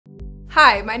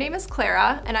Hi, my name is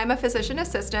Clara, and I'm a physician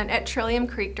assistant at Trillium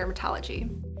Creek Dermatology.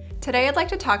 Today I'd like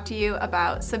to talk to you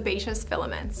about sebaceous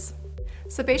filaments.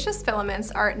 Sebaceous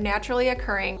filaments are naturally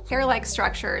occurring hair-like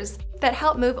structures that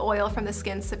help move oil from the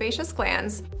skin's sebaceous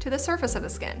glands to the surface of the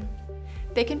skin.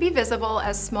 They can be visible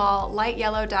as small, light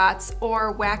yellow dots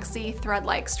or waxy,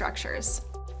 thread-like structures.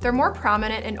 They're more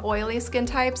prominent in oily skin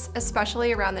types,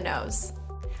 especially around the nose.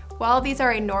 While these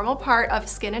are a normal part of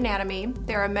skin anatomy,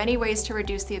 there are many ways to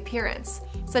reduce the appearance,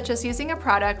 such as using a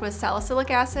product with salicylic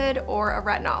acid or a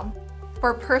retinol.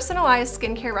 For personalized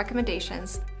skincare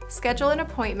recommendations, schedule an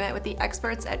appointment with the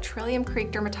experts at Trillium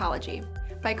Creek Dermatology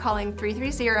by calling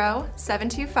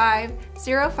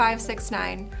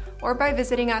 330-725-0569 or by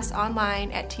visiting us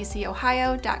online at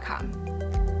tcohio.com.